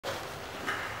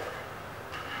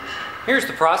Here's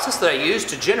the process that I use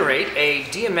to generate a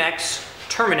DMX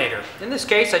Terminator. In this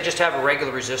case, I just have a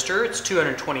regular resistor. It's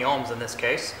 220 ohms in this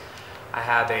case. I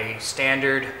have a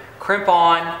standard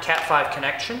crimp-on CAT5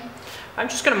 connection. I'm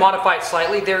just going to modify it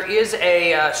slightly. There is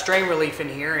a strain relief in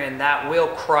here, and that will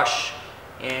crush,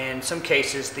 in some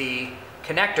cases, the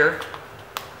connector,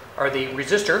 or the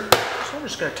resistor. So I'm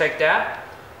just going to take that,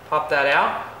 pop that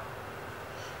out,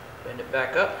 bend it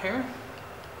back up here.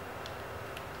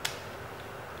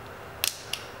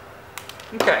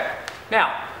 Okay,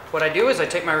 now what I do is I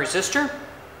take my resistor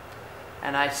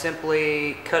and I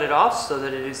simply cut it off so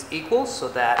that it is equal, so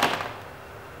that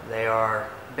they are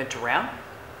bent around.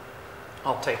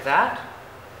 I'll take that.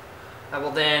 I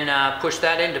will then push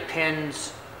that into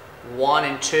pins 1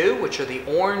 and 2, which are the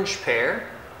orange pair.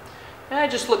 And I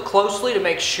just look closely to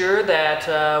make sure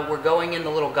that we're going in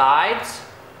the little guides.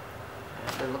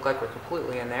 It doesn't look like we're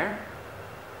completely in there.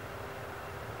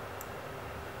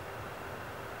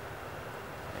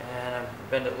 And I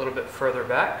bend it a little bit further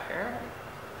back here.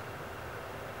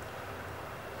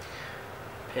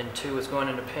 Pin 2 is going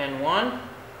into pin 1.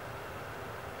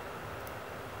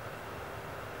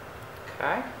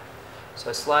 Okay, so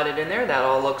I slide it in there. That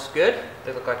all looks good.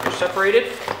 They look like they're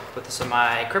separated. Put this in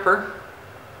my crimper.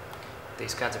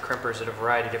 These kinds of crimpers at a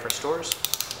variety of different stores.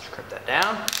 Just crimp that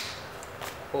down.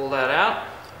 Pull that out.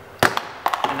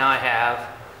 And now I have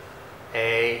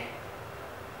a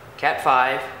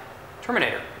CAT5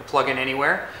 Terminator. Plug in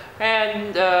anywhere.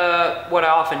 And what I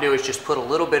often do is just put a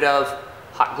little bit of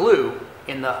hot glue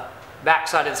in the back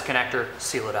side of this connector,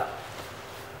 seal it up.